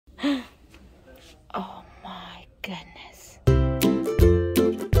goodness.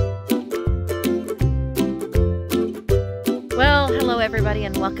 Well, hello everybody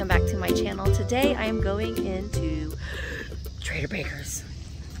and welcome back to my channel. Today I am going into Trader Baker's.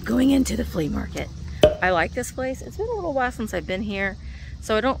 Going into the flea market. I like this place. It's been a little while since I've been here,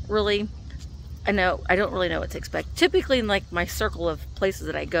 so I don't really know what to expect. Typically in like my circle of places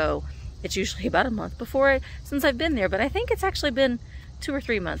that I go, it's usually about a month since I've been there, but I think it's actually been 2 or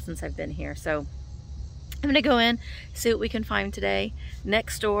 3 months since I've been here. So I'm gonna go in, see what we can find today.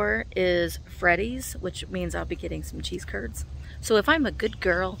 Next door is Freddy's, which means I'll be getting some cheese curds. So if I'm a good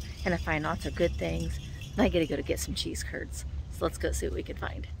girl and I find lots of good things, then I get to go to get some cheese curds. So let's go see what we can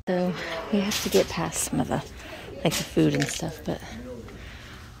find. So we have to get past some of the, like the food and stuff, but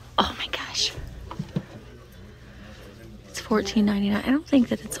oh my gosh. It's $14.99. I don't think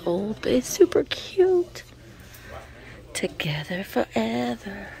that it's old, but it's super cute. Together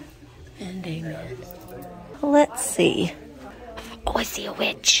forever and amen. Let's see. Oh, I see a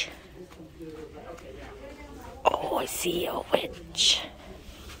witch. Oh, I see a witch.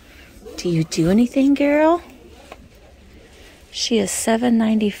 Do you do anything, girl? She is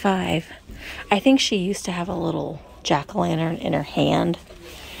 $7.95. I think she used to have a little jack-o'-lantern in her hand.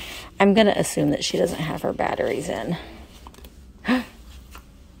 I'm gonna assume that she doesn't have her batteries in.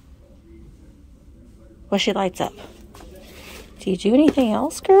 Well, she lights up. Do you do anything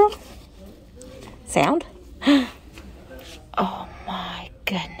else, girl? Sound? Oh my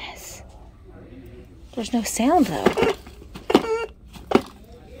goodness. There's no sound though.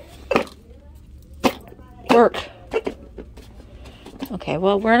 Work. Okay,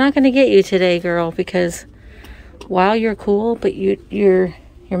 well, we're not going to get you today, girl, because while you're cool, but you're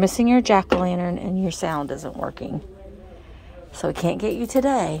missing your jack-o'-lantern and your sound isn't working. So we can't get you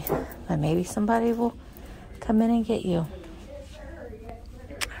today, but maybe somebody will come in and get you. All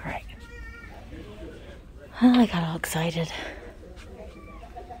right. Oh, I got all excited.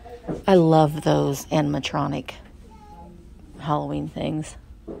 I love those animatronic Halloween things.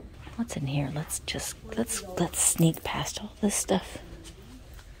 What's in here? Let's sneak past all this stuff.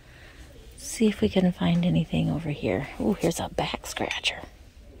 See if we can find anything over here. Oh, here's a back scratcher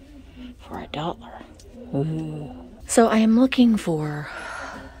for $1. Ooh. So I am looking for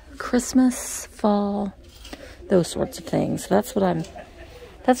Christmas, fall, those sorts of things. That's what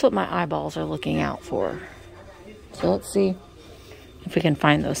my eyeballs are looking out for. So let's see if we can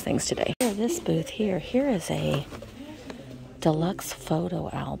find those things today. Here, this booth here is a deluxe photo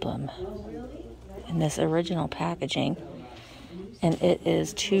album in this original packaging. And it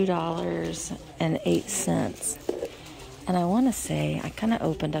is $2.08. And I want to say, I kind of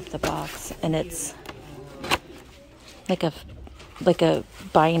opened up the box and it's like a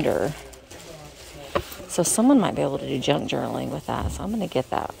binder. So someone might be able to do junk journaling with that. So I'm going to get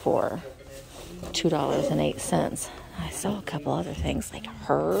that for $2.08. I saw a couple other things like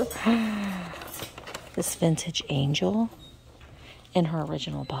her. This vintage angel in her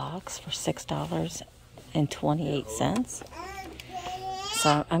original box for $6.28.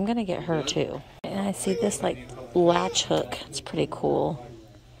 So I'm going to get her too. And I see this like latch hook. It's pretty cool.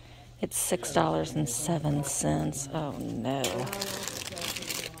 It's $6.07. Oh no.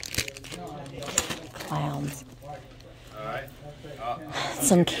 Clowns.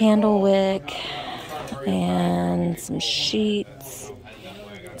 Some candle wick and some sheets.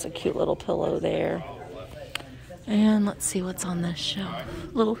 It's a cute little pillow there. And let's see what's on this shelf.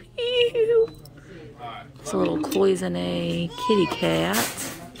 Little it's a little cloisonne kitty cat.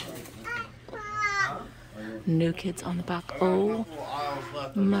 New Kids on the back. Oh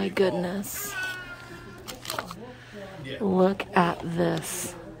my goodness. Look at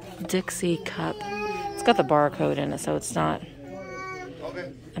this Dixie cup. It's got the barcode in it, so it's not,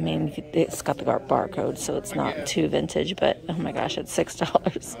 I mean, it's got the barcode, so it's not too vintage, but oh my gosh, it's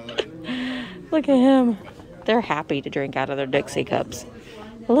 $6. Look at him. They're happy to drink out of their Dixie cups.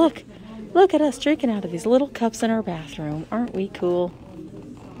 Look at us drinking out of these little cups in our bathroom. Aren't we cool?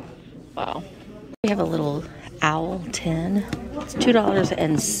 Wow. We have a little owl tin. It's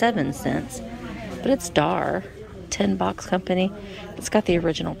 $2.07, but it's DAR, 10 box company. It's got the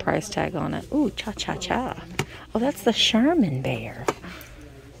original price tag on it. Ooh, cha-cha-cha. Oh, that's the Charmin bear.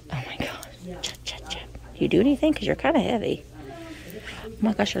 Oh my God. Cha-cha-cha. You do anything? Because you're kind of heavy. Oh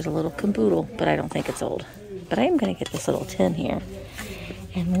my gosh, there's a little caboodle, but I don't think it's old. But I am going to get this little tin here.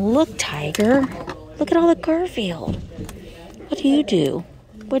 And look, Tiger. Look at all the Garfield. What do you do?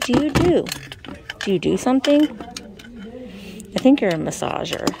 What do you do? Do you do something? I think you're a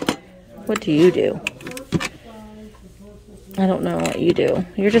massager. What do you do? I don't know what you do.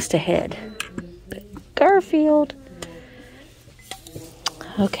 You're just a head. But Garfield.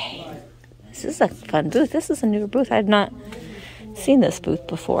 Okay. This is a fun booth. This is a newer booth. I've not seen this booth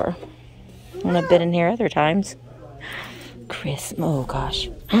before. And I've been in here other times. Oh gosh.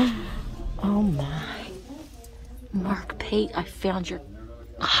 Oh my. Mark Pate, I found your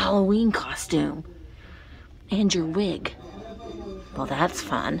Halloween costume. And your wig. Well, that's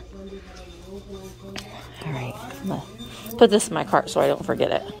fun. Alright, I'm gonna put this in my cart so I don't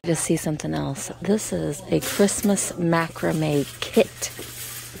forget it. Just see something else. This is a Christmas macrame kit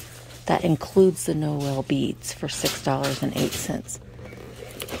that includes the Noel beads for $6.08.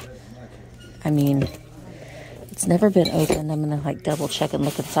 I mean, it's never been opened. I'm gonna like double check and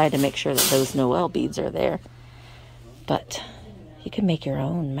look inside to make sure that those Noel beads are there. But you can make your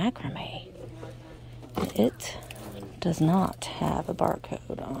own macrame. It does not have a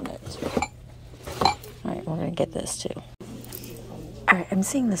barcode on it. Alright, we're gonna get this too. Alright, I'm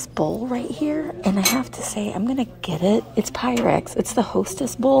seeing this bowl right here, and I have to say, I'm gonna get it. It's Pyrex. It's the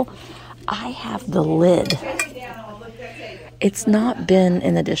Hostess bowl. I have the lid. It's not been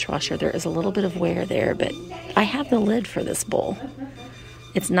in the dishwasher. There is a little bit of wear there, but I have the lid for this bowl.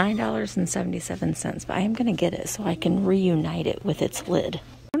 It's $9.77, but I am gonna get it so I can reunite it with its lid.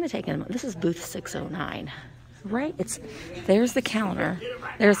 I'm gonna take it. This is booth 609. Right, there's the counter,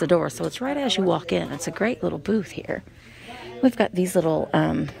 there's the door, so it's right as you walk in. It's a great little booth here. We've got these little,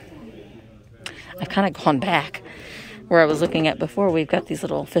 I've kind of gone back where I was looking at before. We've got these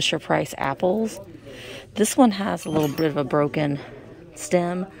little Fisher-Price apples. This one has a little bit of a broken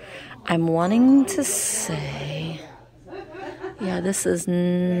stem. I'm wanting to say, yeah, this is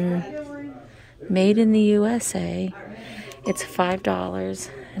made in the USA. It's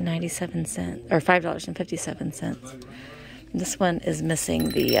 $5.97 or $5.57. This one is missing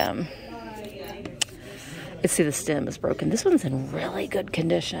the the stem is broken. This one's in really good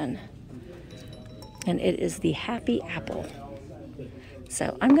condition, and it is the Happy Apple.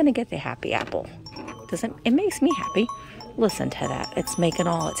 So I'm gonna get the Happy Apple. It makes me happy. Listen to that. It's making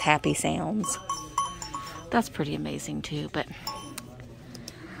all its happy sounds. That's pretty amazing too. But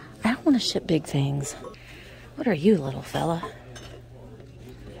I don't want to ship big things. What are you, little fella?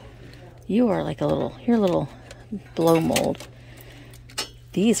 You are like you're a little blow mold.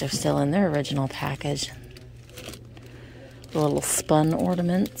 These are still in their original package. The little spun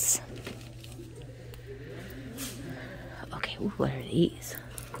ornaments. Okay, ooh, what are these?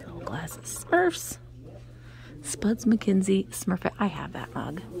 Little glasses. Smurfs. Spuds McKinsey Smurfette. I have that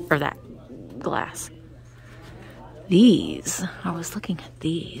mug. Or that glass. These. I was looking at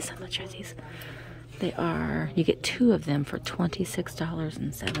these. How much are these? They are, you get 2 of them for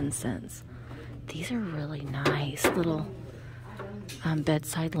 $26.07. These are really nice little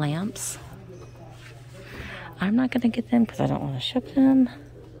bedside lamps. I'm not going to get them because I don't want to ship them,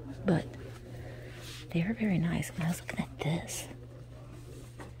 but they are very nice. And I was looking at this.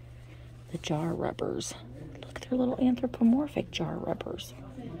 The jar rubbers. Look, they're little anthropomorphic jar rubbers.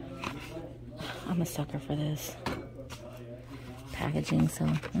 I'm a sucker for this packaging, so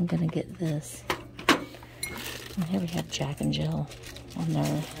I'm going to get this. And here we have Jack and Jill on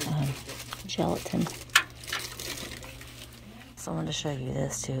their gelatin. So I wanted to show you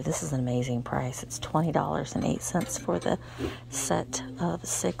this too. This is an amazing price. It's $20.08 for the set of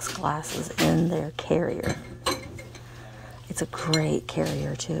 6 glasses in their carrier. It's a great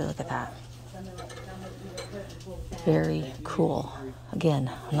carrier too. Look at that. Very cool. Again,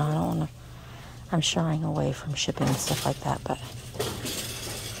 I'm shying away from shipping and stuff like that, but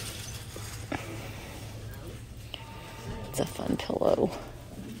it's a fun pillow.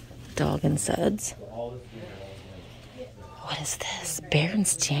 Dog and Suds. What is this?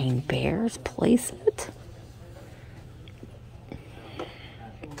 Berenstain Bears playset?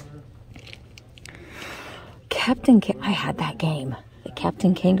 I had that game. The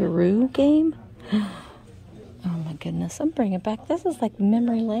Captain Kangaroo game. Oh my goodness. I'm bringing it back. This is like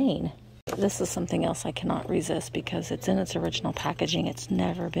memory lane. This is something else I cannot resist because it's in its original packaging. It's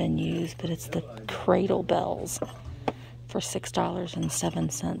never been used, but it's the Cradle Bells for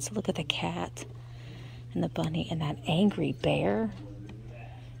 $6.07. Look at the cat and the bunny and that angry bear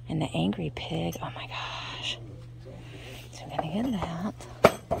and the angry pig. Oh my gosh. So I'm gonna get that.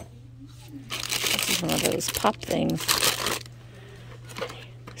 This is one of those pop things.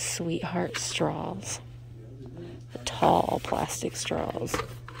 Sweetheart straws. The tall plastic straws.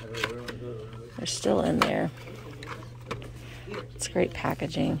 They're still in there. It's great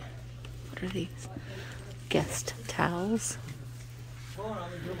packaging. What are these? Guest towels.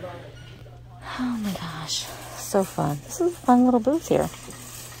 Oh my gosh, so fun. This is a fun little booth here.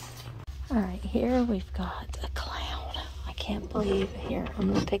 Alright, here we've got a clown. I can't believe, here, I'm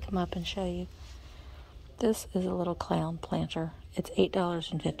going to pick him up and show you. This is a little clown planter. It's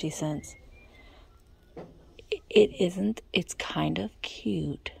 $8.50. It isn't. It's kind of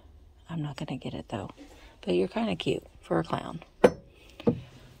cute. I'm not gonna get it though. But you're kind of cute for a clown.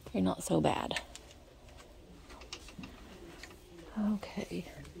 You're not so bad. Okay,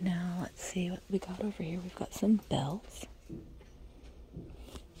 now let's see what we got over here. We've got some bells.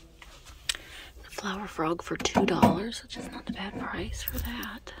 The flower frog for $2, which is not a bad price for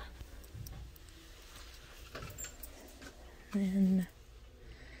that. Then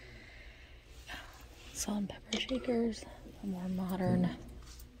salt and pepper shakers, a more modern.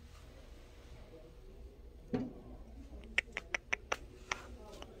 A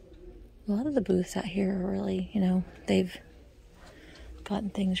lot of the booths out here are really, you know, they've gotten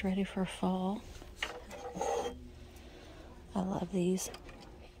things ready for fall. I love these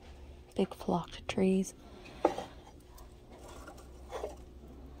big flocked trees.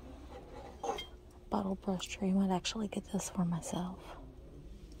 Bottle brush tree. I might actually get this for myself,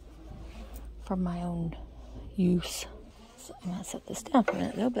 for my own use. So I'm gonna set this down for a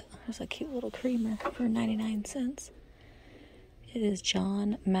minute though, but there's a cute little creamer for 99 cents. It is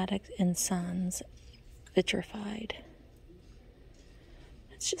John Maddox and Sons vitrified.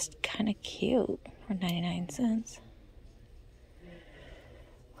 It's just kind of cute for 99 cents.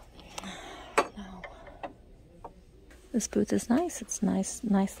 No. This booth is nice. It's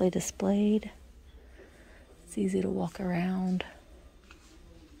nicely displayed. It's easy to walk around.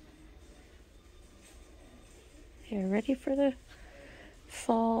 You're ready for the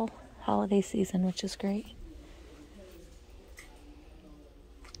fall holiday season, which is great.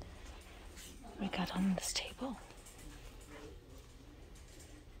 What we got on this table?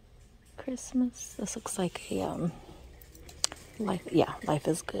 Christmas. This looks like a life. Yeah, Life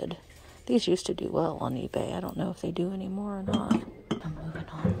is Good. These used to do well on eBay. I don't know if they do anymore or not. I'm moving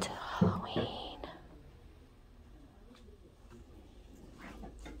on to Halloween.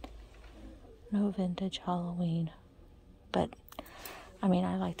 No vintage Halloween, but I mean,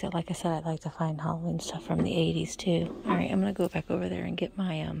 I like to, like I said, I like to find Halloween stuff from the 80s too. All right, I'm gonna go back over there and get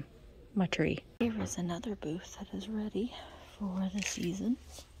my my tree. Here is another booth that is ready for the season.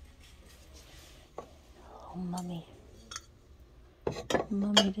 Oh, mummy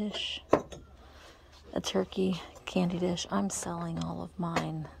dish, a turkey candy dish. I'm selling all of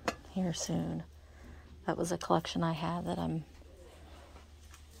mine here soon. That was a collection I had that I'm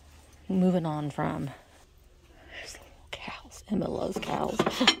moving on from. There's little cows. Emma loves cows.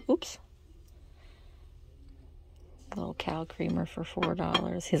 Oops. Little cow creamer for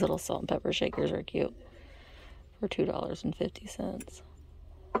 $4. These little salt and pepper shakers are cute. For $2.50.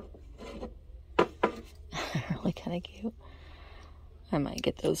 Really kind of cute. I might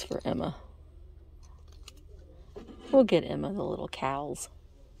get those for Emma. We'll get Emma the little cows.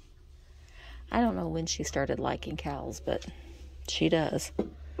 I don't know when she started liking cows, but she does.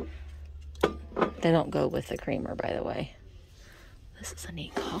 They don't go with the creamer, by the way. This is a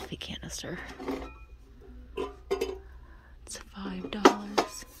neat coffee canister. It's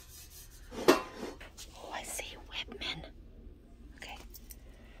 $5. Oh, I see Whitman. Okay.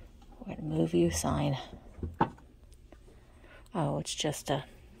 We're gonna move you sign. Oh, it's just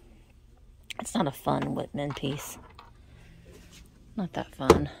it's not a fun Whitman piece. Not that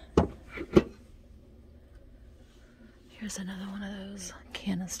fun. Here's another one of those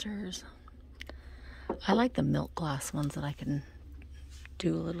canisters. I like the milk glass ones that I can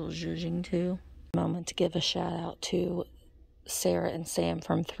do a little zhuzhing to. Moment to give a shout out to Sarah and Sam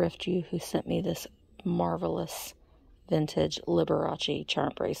from Thrift, who sent me this marvelous vintage Liberace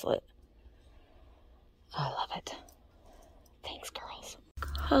charm bracelet. I love it. Thanks, girls.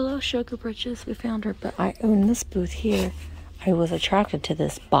 Hello, Sugar Britches. We found her, but I own this booth here. I was attracted to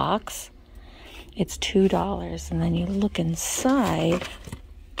this box. It's $2, and then you look inside,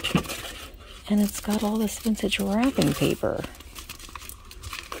 and it's got all this vintage wrapping paper.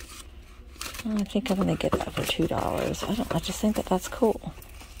 I think I'm gonna get that for $2. I just think that that's cool.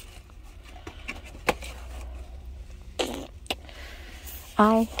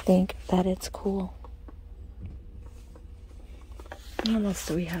 I think that it's cool. What else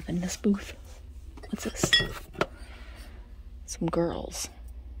do we have in this booth? What's this? Some girls.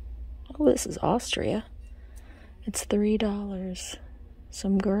 Oh, this is Austria. It's $3.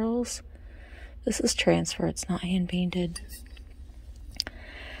 Some girls. This is transfer. It's not hand painted.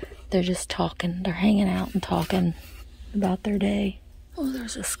 They're just talking. They're hanging out and talking about their day. Oh,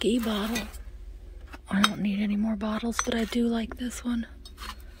 there's a ski bottle. I don't need any more bottles, but I do like this one.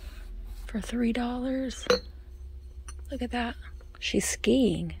 For $3. Look at that. She's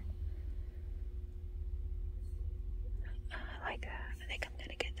skiing. I like that. I think I'm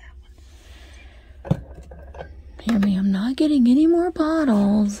gonna get that one. Hear me, I'm not getting any more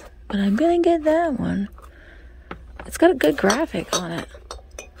bottles, but I'm gonna get that one. got a good graphic on it.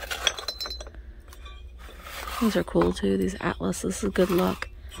 These are cool too, these Atlas. This is good luck.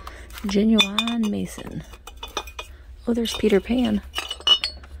 Genuine Mason. Oh, there's Peter Pan.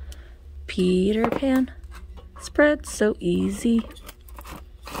 Peter Pan. Spread so easy.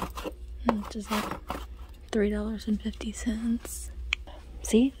 Which is that? $3.50.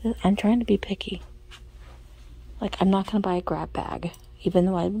 See, I'm trying to be picky. Like, I'm not going to buy a grab bag, even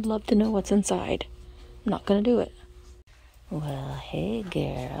though I'd love to know what's inside. I'm not going to do it. Well, hey,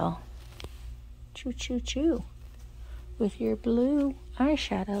 girl. Choo, choo, choo. With your blue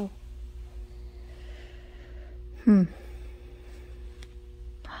eyeshadow.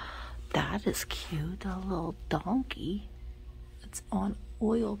 That is cute. A little donkey. It's on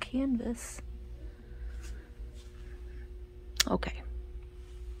oil canvas. Okay.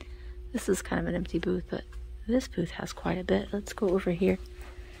 This is kind of an empty booth, but this booth has quite a bit. Let's go over here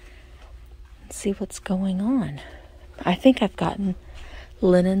and see what's going on. I think I've gotten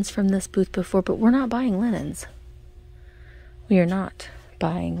linens from this booth before, but we're not buying linens. We are not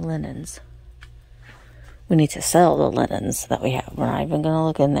buying linens. We need to sell the linens that we have. We're not even going to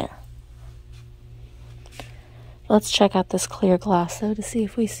look in there. Let's check out this clear glass, though, to see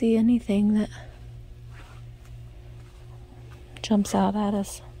if we see anything that jumps out at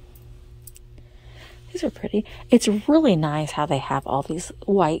us. These are pretty. It's really nice how they have all these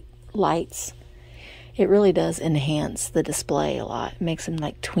white lights. It really does enhance the display a lot. It makes them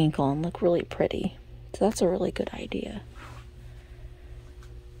like twinkle and look really pretty. So that's a really good idea.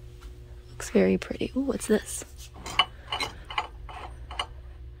 Looks very pretty. Ooh, what's this?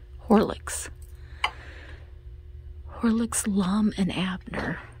 Horlicks. Horlicks Lum and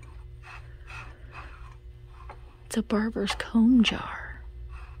Abner. It's a barber's comb jar.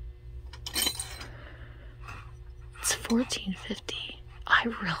 It's $14.50. I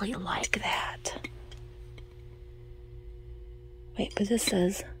really like that. Wait, but this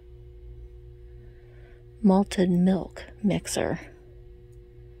says malted milk mixer.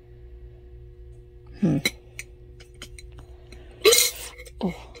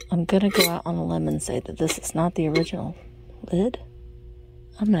 Oh, I'm gonna go out on a limb and say that this is not the original lid.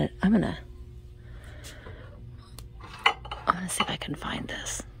 I'm gonna see if I can find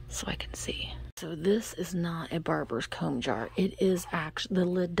this so I can see. So this is not a barber's comb jar. It is actually, the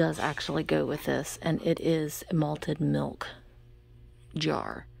lid does actually go with this, and it is a malted milk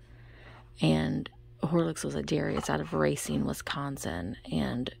jar. And Horlicks was a dairy. It's out of Racine, Wisconsin,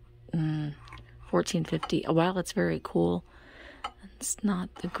 and $14.50. While it's very cool, it's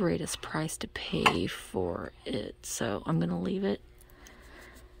not the greatest price to pay for it, so I'm gonna leave it.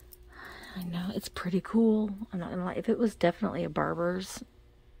 I know it's pretty cool. I'm not gonna lie. If it was definitely a barber's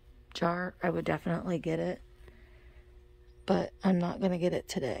jar, I would definitely get it, but I'm not gonna get it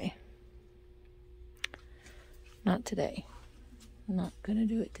today. Not today. I'm not gonna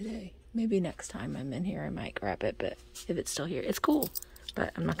do it today. Maybe next time I'm in here I might grab it, but if it's still here, it's cool,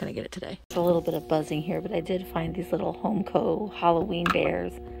 but I'm not gonna get it today. There's a little bit of buzzing here, but I did find these little Homeco Halloween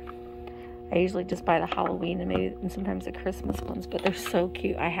bears. I usually just buy the Halloween and sometimes the Christmas ones, but they're so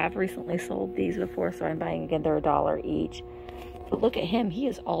cute. I have recently sold these before, so I'm buying again. They're $1 each. But look at him. He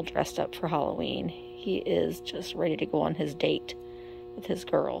is all dressed up for Halloween. He is just ready to go on his date with his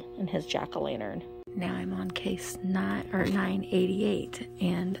girl and his jack-o'-lantern. Now I'm on case 988,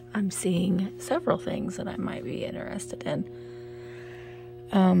 and I'm seeing several things that I might be interested in.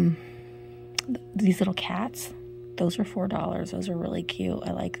 These little cats, those are $4. Those are really cute.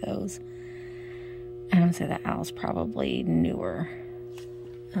 I like those. I would say that owl's probably newer.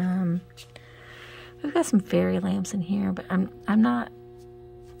 We've got some fairy lamps in here, but I'm not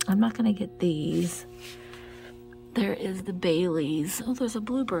gonna get these. There is the Baileys. Oh, there's a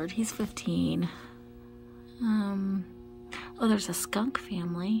bluebird. He's 15. Oh, there's a skunk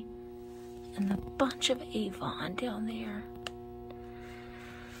family and a bunch of Avon down there.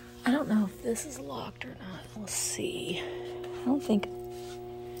 I don't know if this is locked or not. We'll see. I don't think.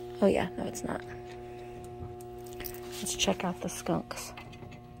 Oh yeah, no, it's not. Let's check out the skunks.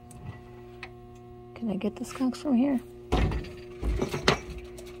 Can I get the skunks from here?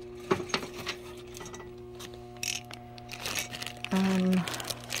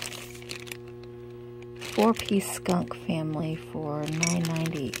 Four-piece skunk family for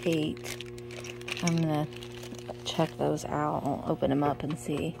 $9.98. I'm gonna check those out. I'll open them up and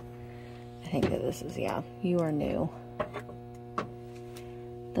see. I think that this is, yeah, you are new.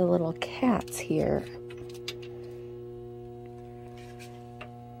 The little cats here,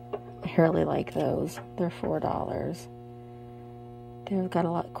 I really like those. They're $4. They've got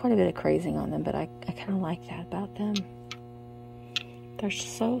quite a bit of crazing on them, but I kind of like that about them. They're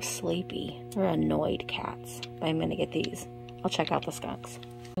so sleepy. They're annoyed cats. But I'm gonna get these. I'll check out the skunks.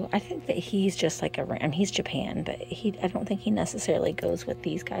 I think that he's just like he's Japan, but I don't think he necessarily goes with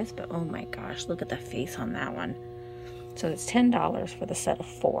these guys. But oh my gosh, look at the face on that one. So it's $10 for the set of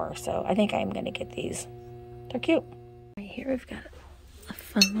 4. So I think I'm gonna get these. They're cute. Right here we've got a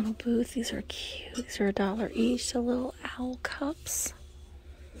fun little booth. These are cute. These are $1 each. The little owl cups.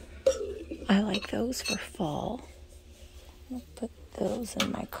 I like those for fall. I'll put those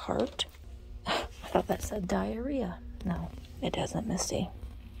in my cart. I thought that said diarrhea. No, it doesn't, Misty.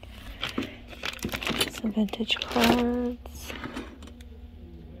 Some vintage cards.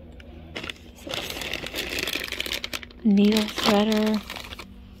 Needle threader.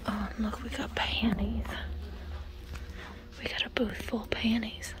 Oh, look, we got panties. We got a booth full of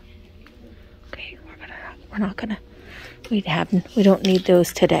panties. Okay, we don't need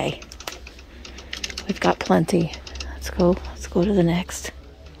those today. We've got plenty. Let's go to the next.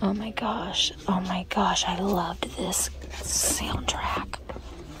 Oh my gosh, I loved this soundtrack.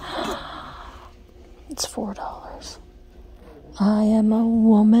 It's $4. I am a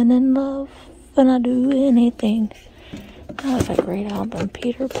woman in love, and I do anything. That was a great album.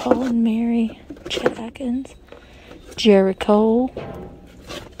 Peter, Paul, and Mary, Chet Atkins, Jericho.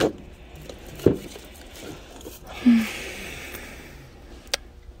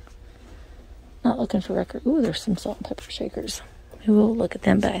 Not looking for record. Ooh, there's some salt and pepper shakers. We will look at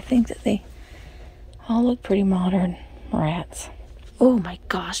them, but I think that they all look pretty modern. Rats. Oh my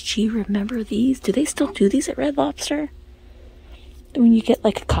gosh, do you remember these? Do they still do these at Red Lobster? When you get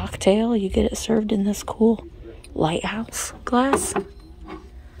like a cocktail, you get it served in this cool lighthouse glass.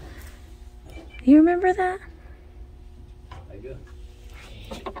 You remember that? I do.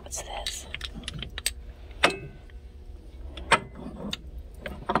 What's this?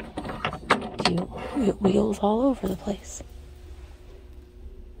 It wheels all over the place.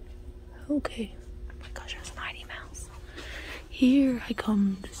 Okay. Oh my gosh, there's a Mighty Mouse. Here I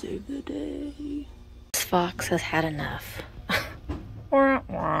come to save the day. This fox has had enough.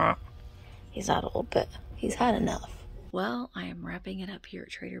 He's not old, but he's had enough. Well, I am wrapping it up here at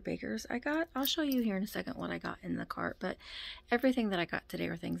Trader Baker's. I'll show you here in a second what I got in the cart, but everything that I got today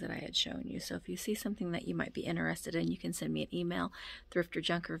are things that I had shown you. So if you see something that you might be interested in, you can send me an email,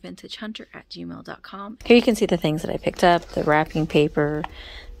 thrifterjunkervintagehunter@gmail.com. Here you can see the things that I picked up, the wrapping paper,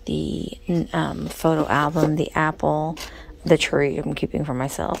 the photo album, the apple, the tree I'm keeping for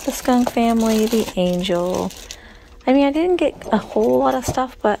myself, the skunk family, the angel. I mean, I didn't get a whole lot of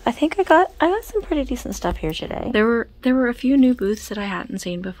stuff, but I think I got some pretty decent stuff here today. There were a few new booths that I hadn't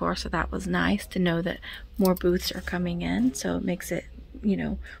seen before, so that was nice to know that more booths are coming in. So it makes it, you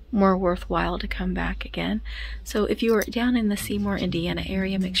know, more worthwhile to come back again. So if you are down in the Seymour, Indiana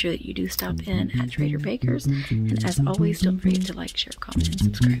area, make sure that you do stop in at Trader Baker's. And as always, don't forget to like, share, comment,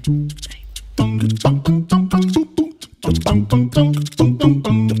 and subscribe.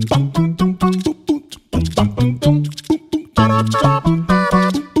 Bye.